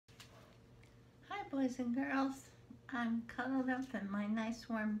boys and girls. I'm cuddled up in my nice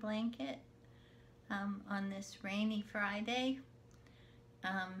warm blanket on this rainy Friday.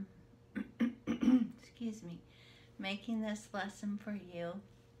 Excuse me, making this lesson for you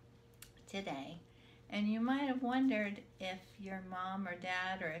today. And you might have wondered if your mom or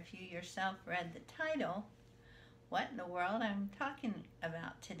dad or if you yourself read the title, what in the world I'm talking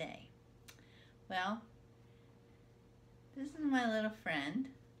about today. Well, this is my little friend.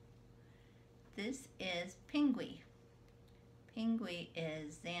 This is Pinguy. Pinguy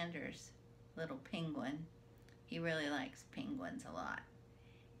is Xander's little penguin. He really likes penguins a lot.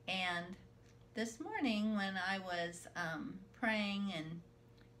 And this morning when I was praying and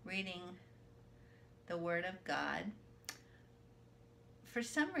reading the Word of God, for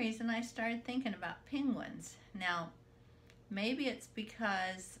some reason I started thinking about penguins. Now, maybe it's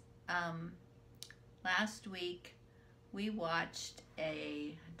because last week we watched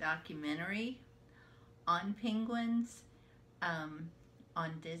a documentary on penguins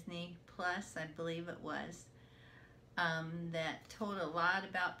on Disney Plus, I believe it was, that told a lot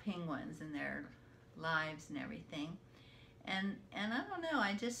about penguins and their lives and everything. And I don't know,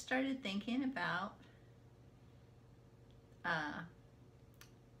 I just started thinking about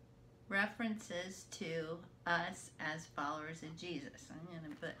references to us as followers of Jesus. I'm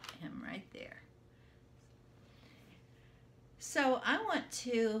going to put him right there. So I want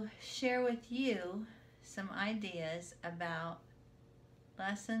to share with you some ideas about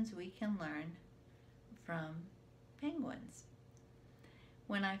lessons we can learn from penguins.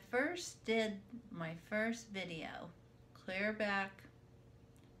 When I first did my first video, clear back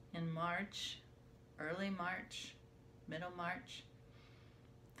in March, early March, middle March,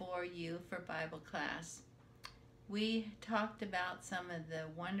 for you for Bible class, we talked about some of the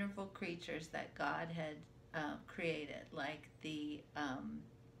wonderful creatures that God had created, like the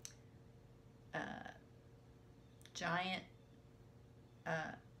giant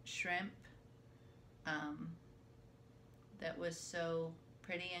shrimp that was so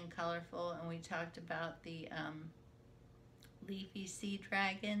pretty and colorful, and we talked about the leafy sea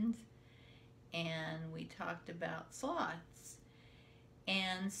dragons, and we talked about sloths.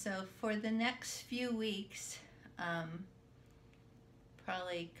 And so for the next few weeks,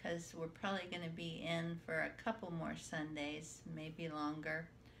 probably because we're probably going to be in for a couple more Sundays, maybe longer,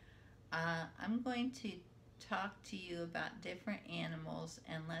 I'm going to talk to you about different animals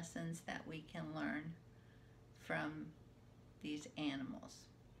and lessons that we can learn from these animals.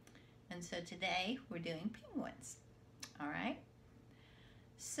 And so today we're doing penguins. All right?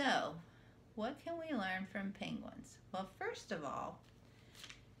 So, what can we learn from penguins? Well, first of all,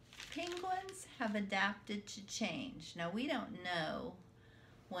 penguins have adapted to change. Now, we don't know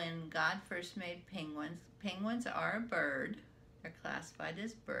when God first made penguins. Penguins are a bird. They're classified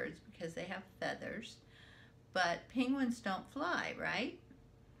as birds because they have feathers. But penguins don't fly, right?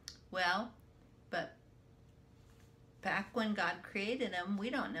 Well, but back when God created them, we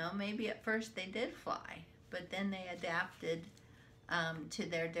don't know. Maybe at first they did fly, but then they adapted to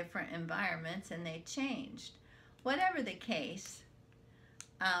their different environments and they changed. Whatever the case,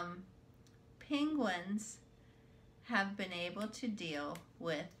 penguins have been able to deal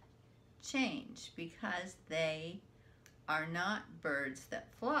with change because they are not birds that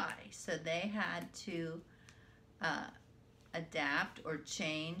fly. So they had to adapt or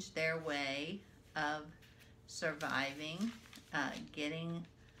change their way of surviving, getting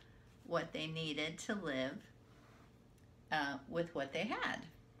what they needed to live with what they had.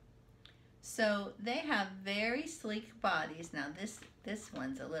 So they have very sleek bodies. Now this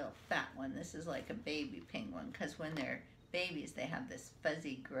one's a little fat one. This is like a baby penguin because when they're babies they have this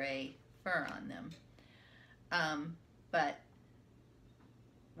fuzzy gray fur on them. But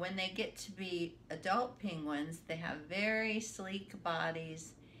when they get to be adult penguins, they have very sleek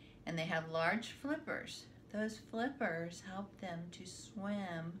bodies and they have large flippers. Those flippers help them to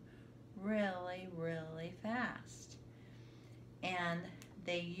swim really, really fast. And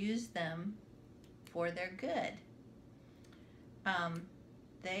they use them for their good.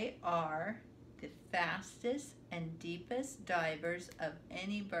 They are the fastest and deepest divers of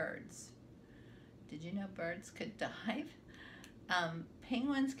any birds. Did you know birds could dive?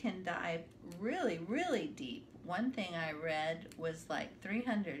 Penguins can dive really, really deep. One thing I read was like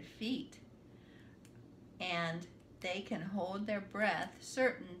 300 feet. And they can hold their breath,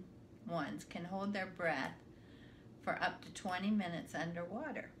 certain ones can hold their breath for up to 20 minutes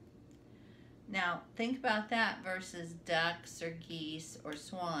underwater. Now, think about that versus ducks or geese or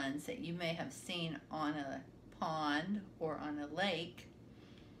swans that you may have seen on a pond or on a lake,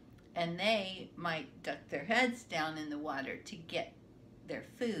 and they might duck their heads down in the water to get their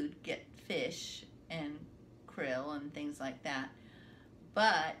food, get fish and krill and things like that,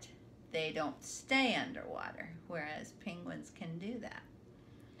 but they don't stay underwater, whereas penguins can do that.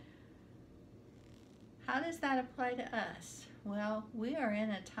 How does that apply to us? Well, we are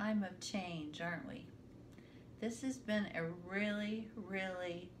in a time of change, aren't we? This has been a really,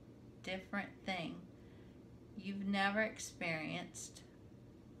 really different thing. You've never experienced,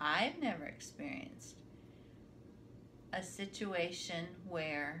 I've never experienced a situation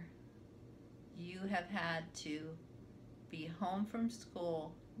where you have had to be home from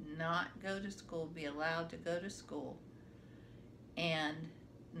school, not go to school, be allowed to go to school, and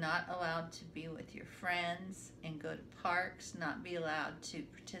not allowed to be with your friends and go to parks, not be allowed to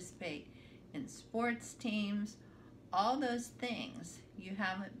participate in sports teams, all those things you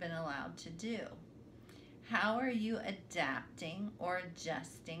haven't been allowed to do. How are you adapting or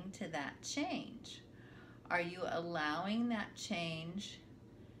adjusting to that change? Are you allowing that change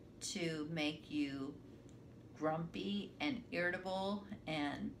to make you grumpy and irritable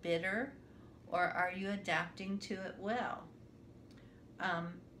and bitter, or are you adapting to it well?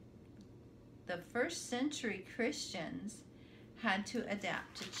 The first century Christians had to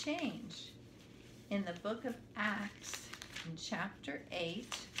adapt to change. In the book of Acts, in chapter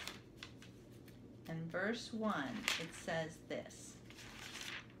 8 and verse 1, it says this: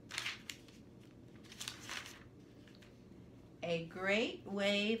 "A great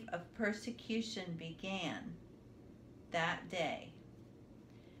wave of persecution began that day,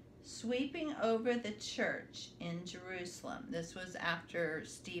 sweeping over the church in Jerusalem." This was after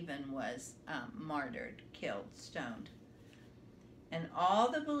Stephen was martyred, killed, stoned. "And all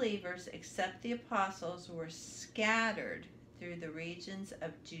the believers except the apostles were scattered through the regions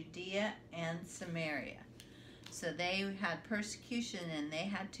of Judea and Samaria." So they had persecution and they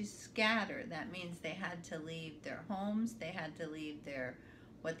had to scatter. That means they had to leave their homes, they had to leave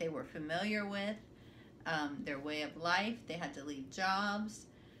what they were familiar with, their way of life, they had to leave jobs,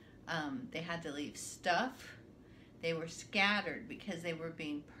 they had to leave stuff. They were scattered because they were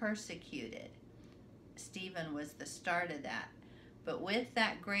being persecuted. Stephen was the start of that. But with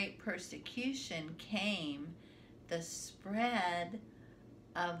that great persecution came the spread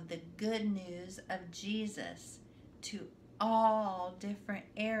of the good news of Jesus to all different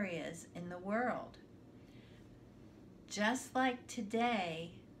areas in the world. Just like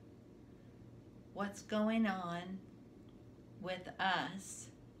today, what's going on with us,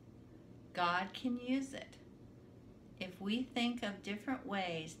 God can use it. If we think of different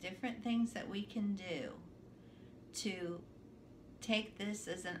ways, different things that we can do to take this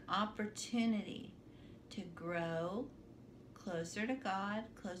as an opportunity to grow closer to God,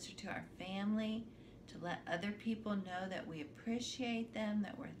 closer to our family, to let other people know that we appreciate them,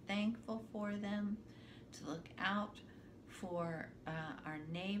 that we're thankful for them, to look out for our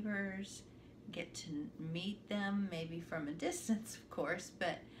neighbors, get to meet them, maybe from a distance, of course,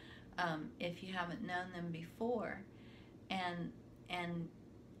 but if you haven't known them before, and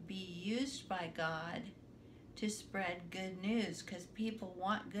be used by God to spread good news, because people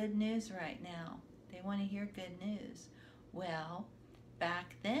want good news right now. They want to hear good news. Well,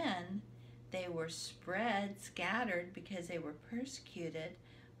 back then, they were scattered because they were persecuted,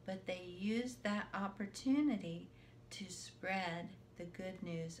 but they used that opportunity to spread the good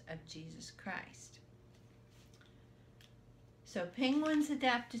news of Jesus Christ. So penguins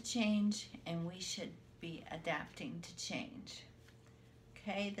adapt to change, and we should be adapting to change.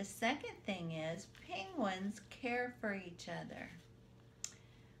 Okay, the second thing is penguins care for each other.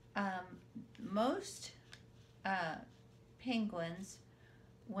 Most penguins,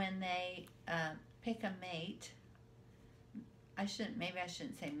 when they pick a mate, maybe I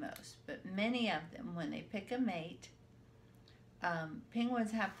shouldn't say most, but many of them, when they pick a mate,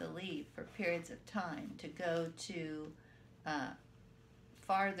 penguins have to leave for periods of time to go to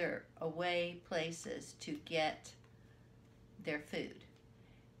farther away places to get their food.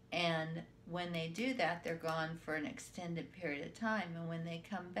 And when they do that, they're gone for an extended period of time. And when they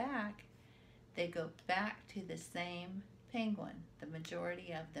come back, they go back to the same penguin, the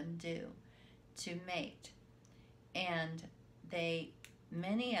majority of them do, to mate. And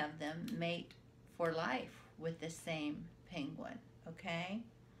many of them mate for life with the same penguin, okay?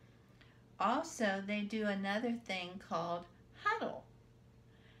 Also, they do another thing called huddle.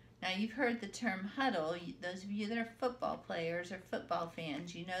 Now, you've heard the term huddle. Those of you that are football players or football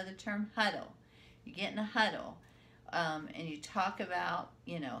fans, you know the term huddle. You get in a huddle, and you talk about,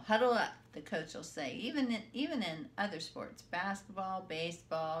 huddle up, the coach will say. Even in other sports, basketball,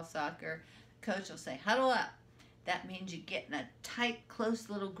 baseball, soccer, the coach will say, huddle up. That means you get in a tight,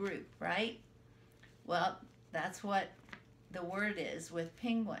 close little group, right? Well, that's what the word is with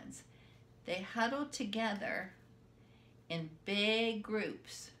penguins. They huddle together in big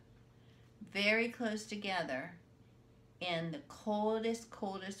groups, very close together in the coldest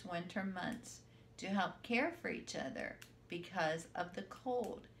winter months to help care for each other because of the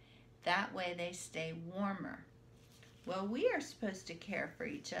cold. That way they stay warmer. Well, we are supposed to care for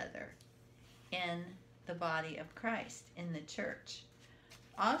each other in the body of Christ, in the church.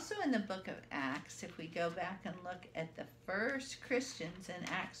 Also in the book of Acts, if we go back and look at the first Christians in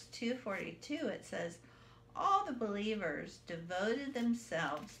Acts 2:42, it says, all the believers devoted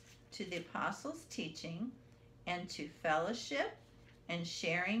themselves to the apostles' teaching and to fellowship and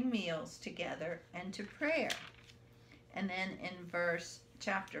sharing meals together and to prayer. And then in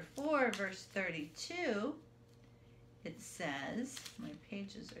chapter 4, verse 32, it says, my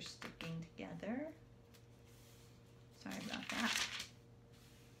pages are sticking together. Sorry about that.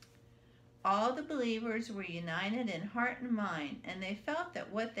 All the believers were united in heart and mind, and they felt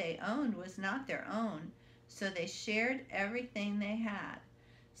that what they owned was not their own, so they shared everything they had.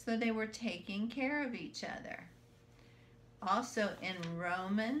 So they were taking care of each other. Also in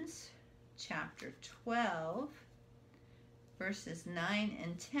Romans chapter 12, verses 9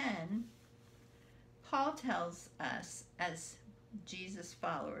 and 10, Paul tells us as Jesus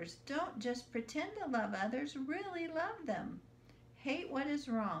followers, don't just pretend to love others, really love them. Hate what is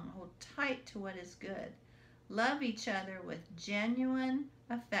wrong, hold tight to what is good. Love each other with genuine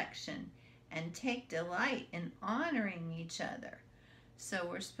affection and take delight in honoring each other. So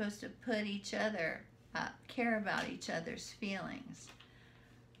we're supposed to put each other up, care about each other's feelings.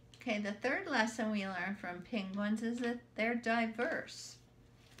 Okay, the third lesson we learn from penguins is that they're diverse.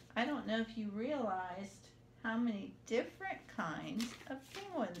 I don't know if you realized how many different kinds of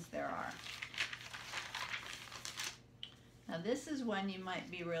penguins there are. Now this is one you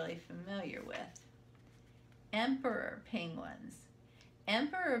might be really familiar with. Emperor penguins.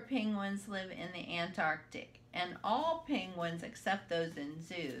 Emperor penguins live in the Antarctic, and all penguins except those in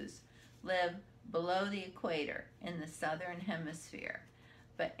zoos live below the equator in the southern hemisphere.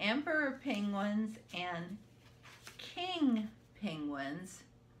 But emperor penguins and king penguins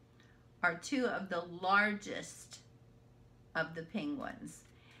are two of the largest of the penguins,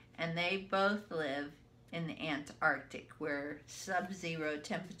 and they both live in the Antarctic where sub-zero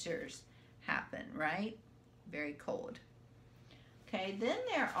temperatures happen, right? Very cold. Okay, then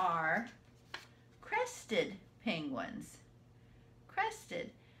there are crested penguins.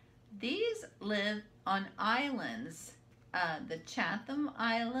 Crested. These live on islands, the Chatham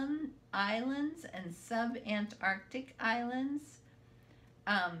Islands and sub-Antarctic islands.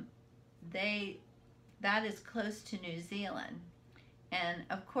 That is close to New Zealand. And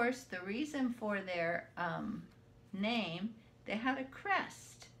of course, the reason for their name, they had a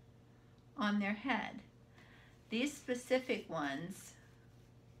crest on their head. These specific ones,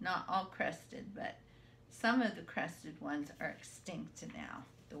 not all crested, but some of the crested ones are extinct now,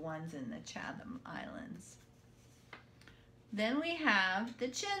 the ones in the Chatham Islands. Then we have the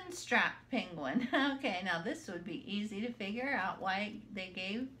chin strap penguin. Okay, now this would be easy to figure out why they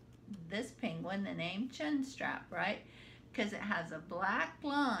gave this penguin the name chin strap, right? Because it has a black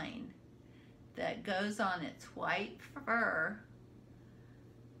line that goes on its white fur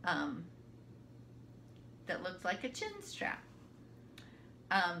that looks like a chin strap.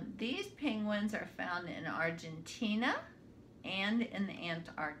 These penguins are found in Argentina and in the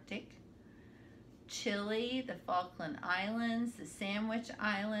Antarctic, Chile, the Falkland Islands, the Sandwich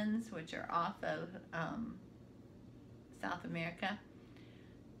Islands, which are off of South America.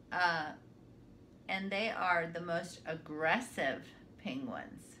 And they are the most aggressive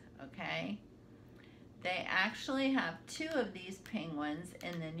penguins, okay? They actually have two of these penguins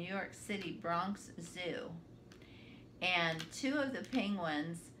in the New York City Bronx Zoo. And two of the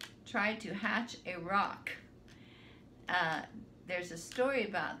penguins tried to hatch a rock. There's a story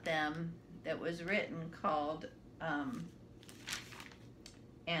about them that was written called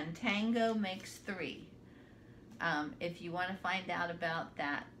And Tango Makes Three. If you want to find out about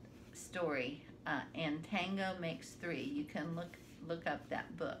that story, And Tango Makes Three, you can look up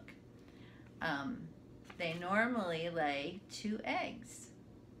that book. They normally lay 2 eggs,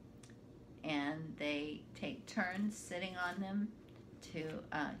 and they take turns sitting on them to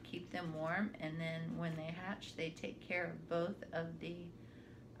keep them warm, and then when they hatch, they take care of both of the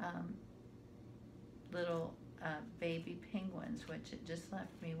little baby penguins, which it just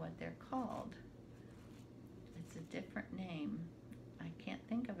left me what they're called. It's a different name. I can't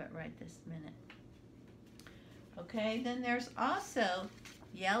think of it right this minute. Okay, then there's also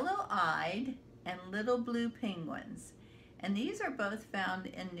yellow-eyed and little blue penguins. And these are both found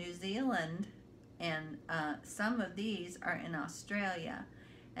in New Zealand, and some of these are in Australia.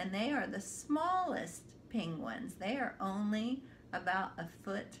 and they are the smallest penguins. They are only about a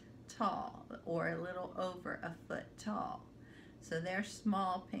foot tall, or a little over a foot tall. So they're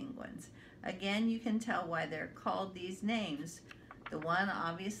small penguins. Again, you can tell why they're called these names. The one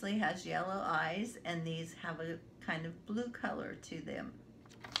obviously has yellow eyes, and these have a kind of blue color to them,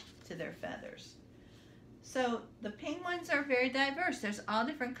 to their feathers. So the penguins are very diverse. There's all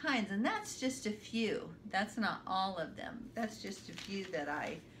different kinds, and that's just a few. That's not all of them. That's just a few that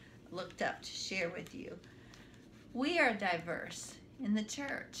I looked up to share with you. We are diverse in the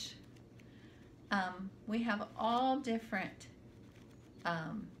church. We have all different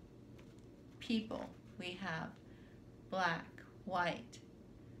people. We have black, white,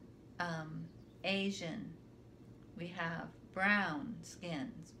 Asian. We have brown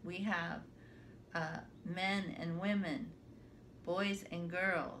skins. We have men and women, boys and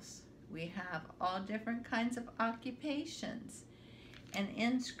girls. We have all different kinds of occupations. And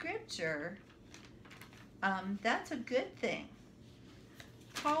in Scripture, that's a good thing.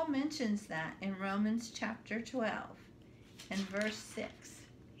 Paul mentions that in Romans chapter 12 and verse 6.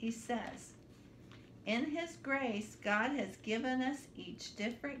 He says, "In his grace, God has given us each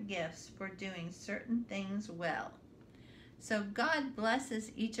different gifts for doing certain things well." So God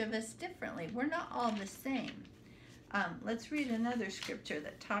blesses each of us differently. We're not all the same. Let's read another scripture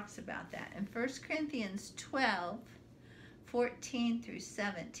that talks about that. In 1 Corinthians 12, 14 through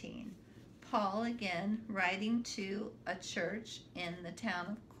 17, Paul, again, writing to a church in the town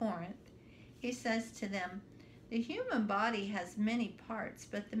of Corinth, he says to them, "The human body has many parts,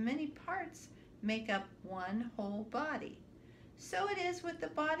 but the many parts make up one whole body. So it is with the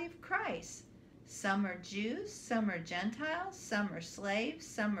body of Christ. Some are Jews, some are Gentiles, some are slaves,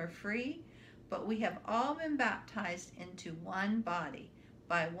 some are free, but we have all been baptized into one body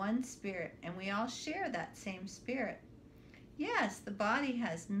by one Spirit, and we all share that same Spirit. Yes, the body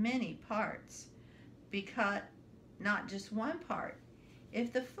has many parts, because not just one part.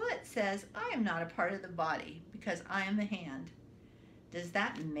 If the foot says, 'I am not a part of the body because I am the hand,' does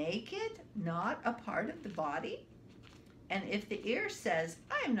that make it not a part of the body? And if the ear says,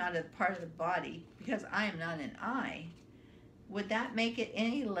 'I am not a part of the body because I am not an eye,' would that make it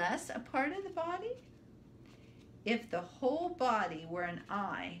any less a part of the body? If the whole body were an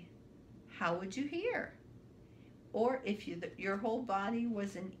eye, how would you hear? Or if your whole body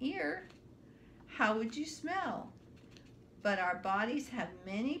was an ear, how would you smell? But our bodies have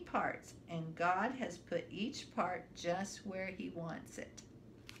many parts, and God has put each part just where he wants it."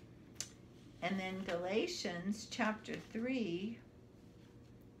 And then Galatians chapter 3,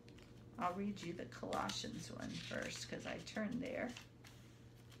 I'll read you the Colossians one first because I turned there.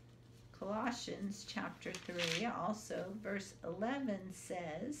 Colossians chapter 3, also verse 11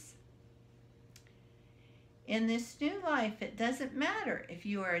 says, "In this new life, it doesn't matter if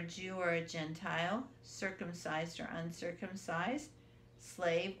you are a Jew or a Gentile, circumcised or uncircumcised,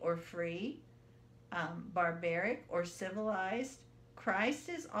 slave or free, barbaric or civilized. Christ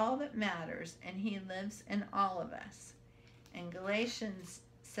is all that matters, and he lives in all of us." And Galatians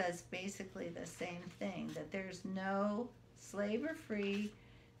says basically the same thing, that there's no slave or free,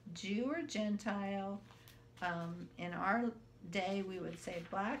 Jew or Gentile. In our day, we would say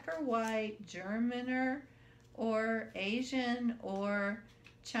black or white, German or Asian or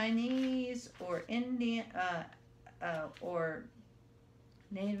Chinese or Indian or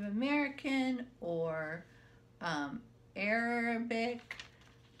Native American or Arabic,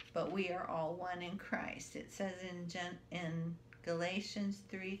 but we are all one in Christ. It says in Galatians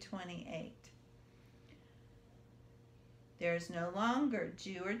 3:28. There is no longer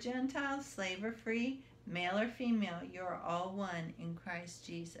Jew or Gentile, slave or free, male or female. You are all one in Christ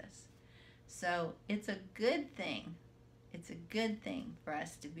Jesus. So it's a good thing. It's a good thing for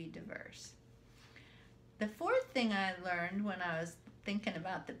us to be diverse. The fourth thing I learned when I was thinking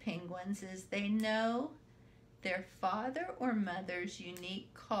about the penguins is they know their father or mother's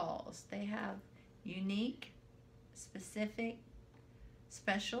unique calls. They have unique, specific,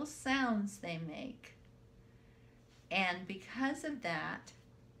 special sounds they make. And because of that,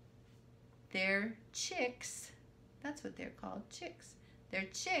 their chicks, that's what they're called, chicks. Their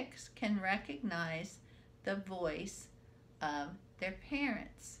chicks can recognize the voice of their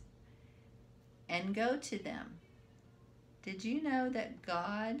parents and go to them. Did you know that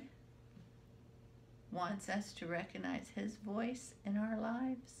God wants us to recognize his voice in our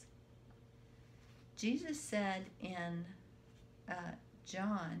lives? Jesus said in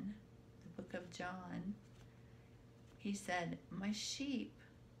John, the book of John, he said, "My sheep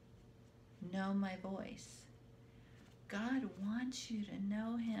know my voice." God wants you to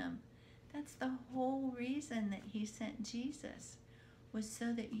know him. That's the whole reason that he sent Jesus, was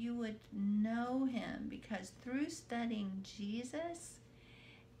so that you would know him, because through studying Jesus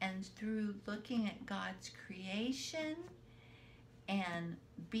and through looking at God's creation and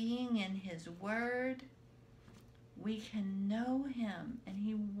being in his word, we can know him, and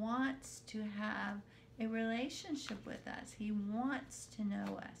he wants to have a relationship with us. He wants to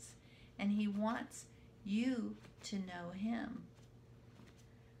know us, and he wants you to know him.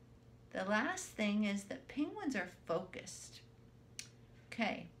 The last thing is that penguins are focused.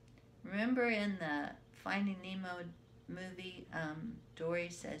 Okay, remember in the Finding Nemo movie, Dory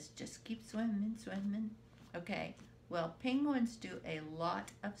says, just keep swimming, swimming. Okay, well, penguins do a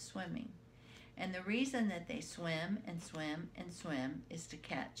lot of swimming. And the reason that they swim and swim and swim is to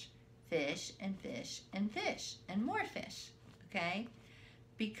catch fish and fish and fish and more fish, okay?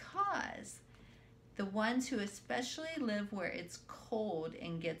 Because the ones who especially live where it's cold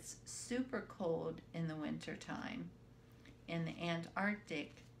and gets super cold in the winter time, in the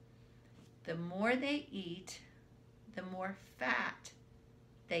Antarctic, the more they eat, the more fat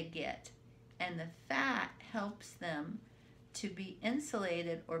they get. And the fat helps them to be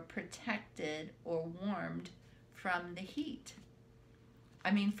insulated or protected or warmed from the heat.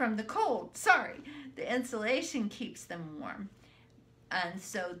 From the cold, sorry. The insulation keeps them warm. And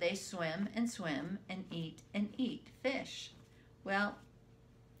so they swim and swim and eat fish. Well,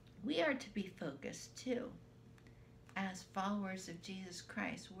 we are to be focused too. As followers of Jesus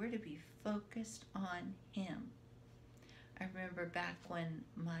Christ, we're to be focused on him. I remember back when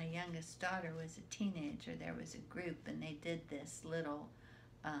my youngest daughter was a teenager, there was a group and they did this little,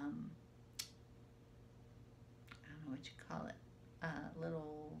 I don't know what you call it,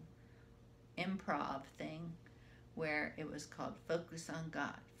 little improv thing where it was called Focus on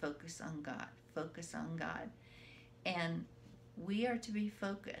God, Focus on God, Focus on God. And we are to be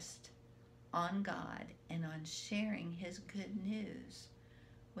focused on God and on sharing his good news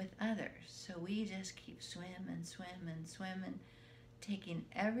with others. So we just keep swimming, swimming, swimming, taking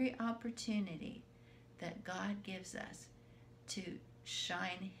every opportunity that God gives us to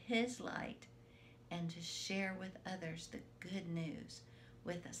shine his light and to share with others the good news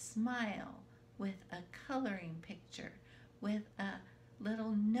with a smile, with a coloring picture, with a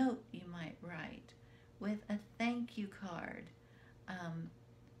little note you might write, with a thank you card,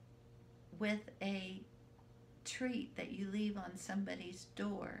 with a treat that you leave on somebody's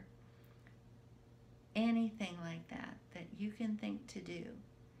door. Anything like that that you can think to do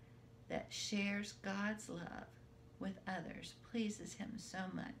that shares God's love with others pleases him so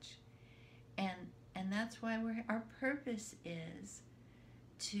much. And that's why our purpose is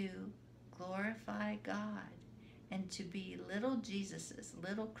to glorify God and to be little Jesuses,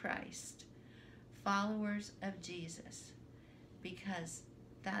 little Christ, followers of Jesus, because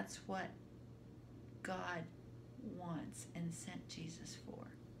that's what God wants and sent Jesus for.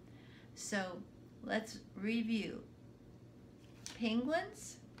 So let's review.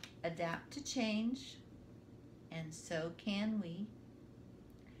 Penguins adapt to change, and so can we.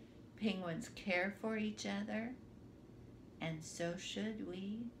 Penguins care for each other, and so should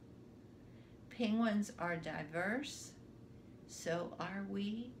we. Penguins are diverse, so are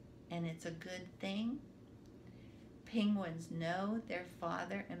we, and it's a good thing. Penguins know their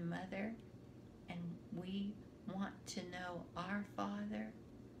father and mother, and we want to know our Father,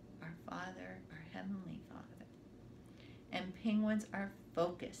 our Heavenly Father. And penguins are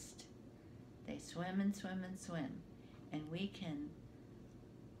focused. They swim and swim and swim, and we can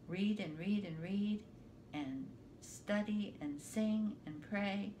read and read and read and study and sing and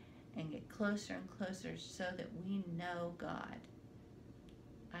pray and get closer and closer so that we know God.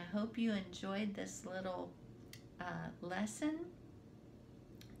 I hope you enjoyed this little lesson,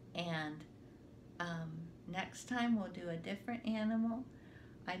 and next time we'll do a different animal.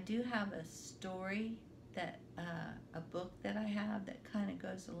 I do have a story that a book that I have that kind of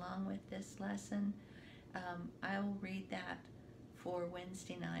goes along with this lesson. I will read that for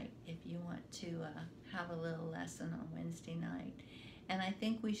Wednesday night if you want to have a little lesson on Wednesday night. And I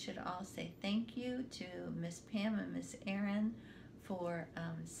think we should all say thank you to Miss Pam and Miss Erin for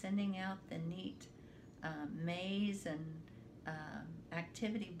sending out the neat maze and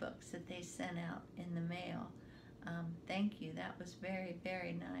activity books that they sent out in the mail. Thank you. That was very,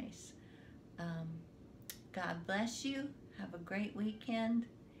 very nice. God bless you. Have a great weekend,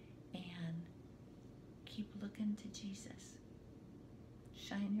 and keep looking to Jesus.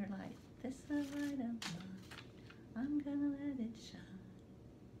 Shine your light. This is the light of mine. I'm gonna let it shine.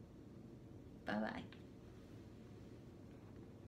 Bye-bye.